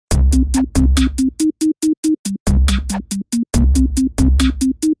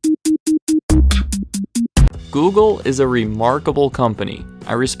Google is a remarkable company.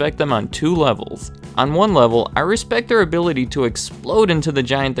 I respect them on two levels. On one level, I respect their ability to explode into the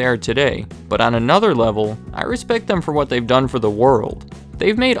giant they are today, but on another level, I respect them for what they've done for the world.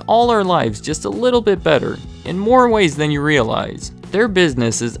 They've made all our lives just a little bit better, in more ways than you realize. Their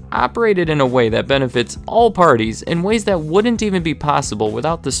business is operated in a way that benefits all parties in ways that wouldn't even be possible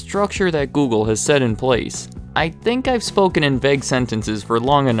without the structure that Google has set in place. I think I've spoken in vague sentences for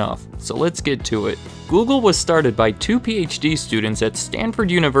long enough, so let's get to it. Google was started by two PhD students at Stanford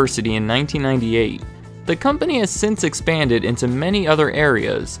University in 1998. The company has since expanded into many other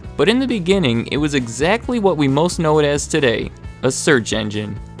areas, but in the beginning it was exactly what we most know it as today, a search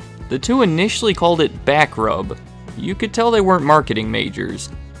engine. The two initially called it Backrub. You could tell they weren't marketing majors.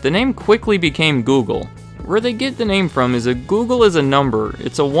 The name quickly became Google. Where they get the name from is Google is a number.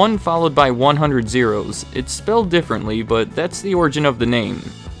 It's a 1 followed by 100 zeros. It's spelled differently, but that's the origin of the name.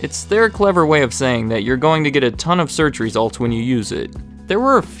 It's their clever way of saying that you're going to get a ton of search results when you use it. There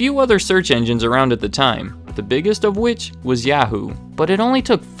were a few other search engines around at the time, the biggest of which was Yahoo. But it only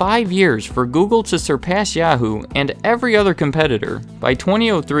took 5 years for Google to surpass Yahoo and every other competitor. By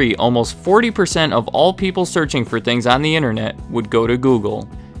 2003, almost 40% of all people searching for things on the internet would go to Google.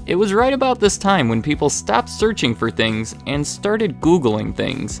 It was right about this time when people stopped searching for things and started Googling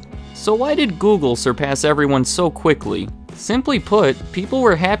things. So why did Google surpass everyone so quickly? Simply put, people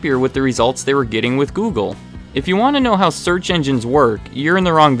were happier with the results they were getting with Google. If you want to know how search engines work, you're in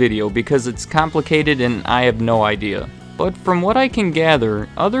the wrong video because it's complicated and I have no idea. But from what I can gather,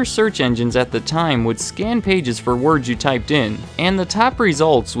 other search engines at the time would scan pages for words you typed in, and the top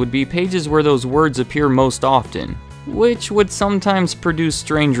results would be pages where those words appear most often, which would sometimes produce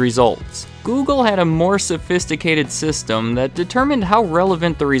strange results. Google had a more sophisticated system that determined how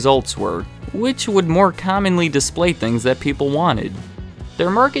relevant the results were, which would more commonly display things that people wanted.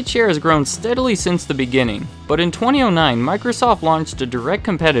 Their market share has grown steadily since the beginning, but in 2009, Microsoft launched a direct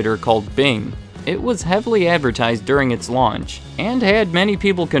competitor called Bing. It was heavily advertised during its launch, and had many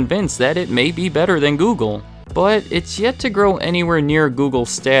people convinced that it may be better than Google, but it's yet to grow anywhere near Google's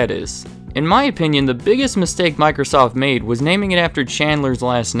status. In my opinion, the biggest mistake Microsoft made was naming it after Chandler's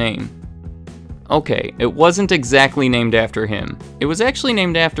last name. Okay, it wasn't exactly named after him. It was actually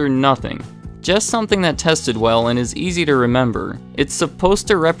named after nothing. Just something that tested well and is easy to remember. It's supposed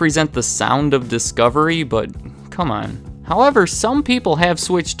to represent the sound of discovery, but come on. However, some people have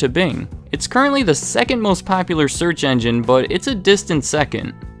switched to Bing. It's currently the second most popular search engine, but it's a distant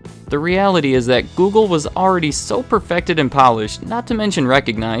second. The reality is that Google was already so perfected and polished, not to mention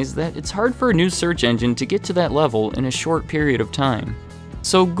recognized, that it's hard for a new search engine to get to that level in a short period of time.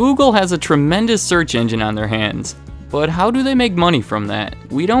 So Google has a tremendous search engine on their hands. But how do they make money from that?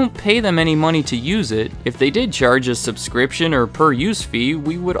 We don't pay them any money to use it. If they did charge a subscription or per use fee,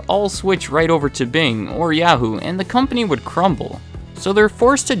 we would all switch right over to Bing or Yahoo and the company would crumble. So they're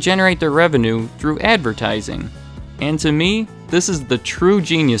forced to generate their revenue through advertising. And to me, this is the true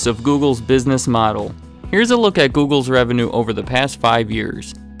genius of Google's business model. Here's a look at Google's revenue over the past 5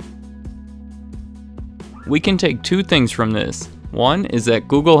 years. We can take two things from this. One is that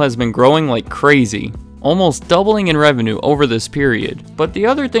Google has been growing like crazy, almost doubling in revenue over this period. But the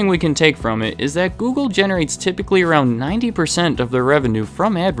other thing we can take from it is that Google generates typically around 90% of their revenue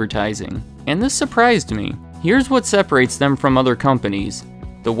from advertising. And this surprised me. Here's what separates them from other companies: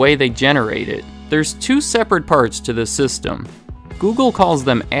 the way they generate it. There's two separate parts to this system. Google calls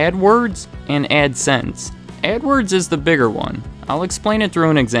them AdWords and AdSense. AdWords is the bigger one. I'll explain it through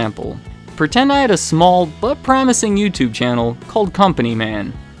an example. Pretend I had a small but promising YouTube channel called Company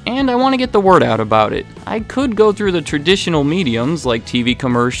Man, and I want to get the word out about it. I could go through the traditional mediums like TV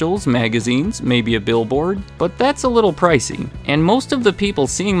commercials, magazines, maybe a billboard, but that's a little pricey, and most of the people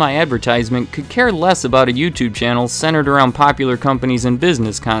seeing my advertisement could care less about a YouTube channel centered around popular companies and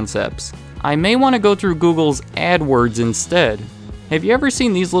business concepts. I may want to go through Google's AdWords instead. Have you ever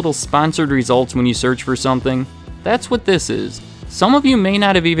seen these little sponsored results when you search for something? That's what this is. Some of you may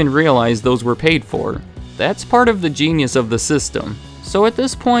not have even realized those were paid for. That's part of the genius of the system. So at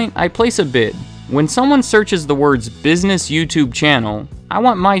this point, I place a bid. When someone searches the words business YouTube channel, I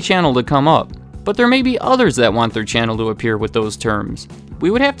want my channel to come up. But there may be others that want their channel to appear with those terms.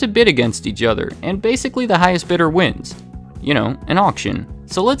 We would have to bid against each other, and basically the highest bidder wins. You know, an auction.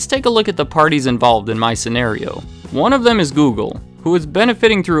 So let's take a look at the parties involved in my scenario. One of them is Google, who is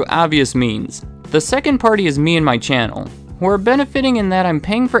benefiting through obvious means. The second party is me and my channel, who are benefiting in that I'm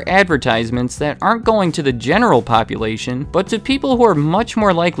paying for advertisements that aren't going to the general population, but to people who are much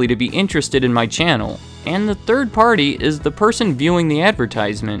more likely to be interested in my channel. And the third party is the person viewing the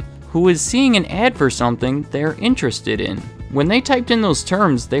advertisement, who is seeing an ad for something they're interested in. When they typed in those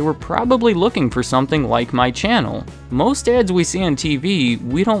terms, they were probably looking for something like my channel. Most ads we see on TV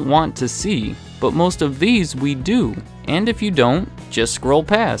we don't want to see, but most of these we do. And if you don't, just scroll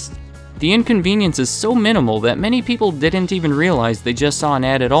past. The inconvenience is so minimal that many people didn't even realize they just saw an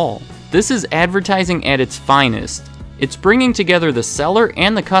ad at all. This is advertising at its finest. It's bringing together the seller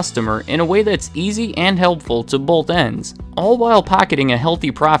and the customer in a way that's easy and helpful to both ends, all while pocketing a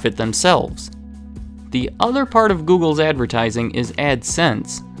healthy profit themselves. The other part of Google's advertising is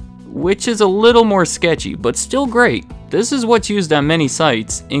AdSense, which is a little more sketchy, but still great. This is what's used on many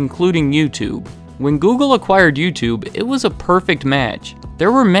sites, including YouTube. When Google acquired YouTube, it was a perfect match.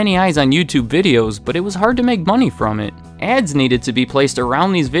 There were many eyes on YouTube videos, but it was hard to make money from it. Ads needed to be placed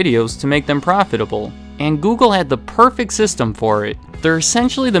around these videos to make them profitable, and Google had the perfect system for it. They're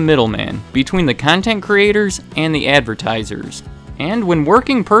essentially the middleman between the content creators and the advertisers. And when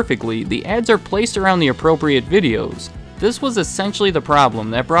working perfectly, the ads are placed around the appropriate videos. This was essentially the problem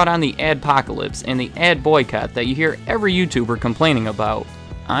that brought on the adpocalypse and the ad boycott that you hear every YouTuber complaining about.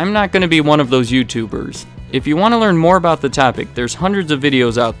 I'm not going to be one of those YouTubers. If you want to learn more about the topic, there's hundreds of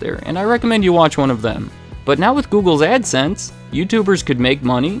videos out there, and I recommend you watch one of them. But now with Google's AdSense, YouTubers could make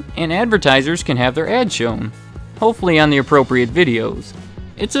money, and advertisers can have their ads shown, hopefully on the appropriate videos.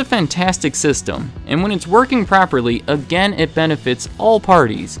 It's a fantastic system, and when it's working properly, again it benefits all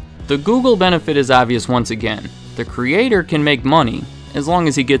parties. The Google benefit is obvious once again. The creator can make money, as long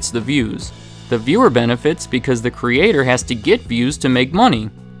as he gets the views. The viewer benefits because the creator has to get views to make money,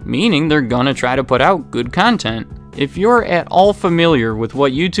 meaning they're gonna try to put out good content. If you're at all familiar with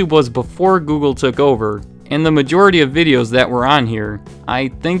what YouTube was before Google took over, and the majority of videos that were on here, I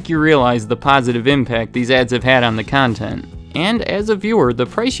think you realize the positive impact these ads have had on the content. And as a viewer, the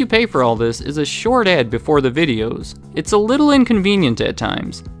price you pay for all this is a short ad before the videos. It's a little inconvenient at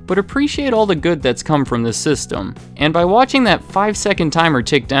times, but appreciate all the good that's come from this system. And by watching that 5-second timer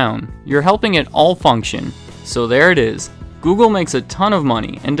tick down, you're helping it all function. So there it is. Google makes a ton of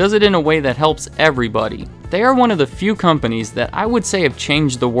money and does it in a way that helps everybody. They are one of the few companies that I would say have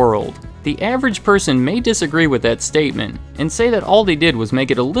changed the world. The average person may disagree with that statement and say that all they did was make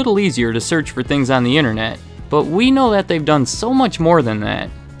it a little easier to search for things on the internet. But we know that they've done so much more than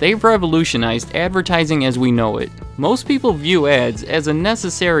that. They've revolutionized advertising as we know it. Most people view ads as a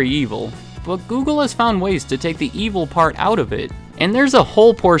necessary evil, but Google has found ways to take the evil part out of it. And there's a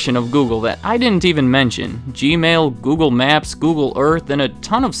whole portion of Google that I didn't even mention: Gmail, Google Maps, Google Earth, and a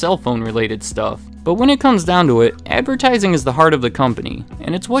ton of cell phone related stuff. But when it comes down to it, advertising is the heart of the company,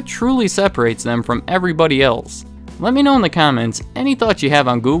 and it's what truly separates them from everybody else. Let me know in the comments any thoughts you have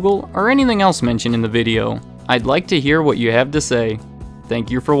on Google or anything else mentioned in the video. I'd like to hear what you have to say. Thank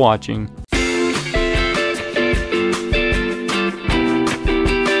you for watching.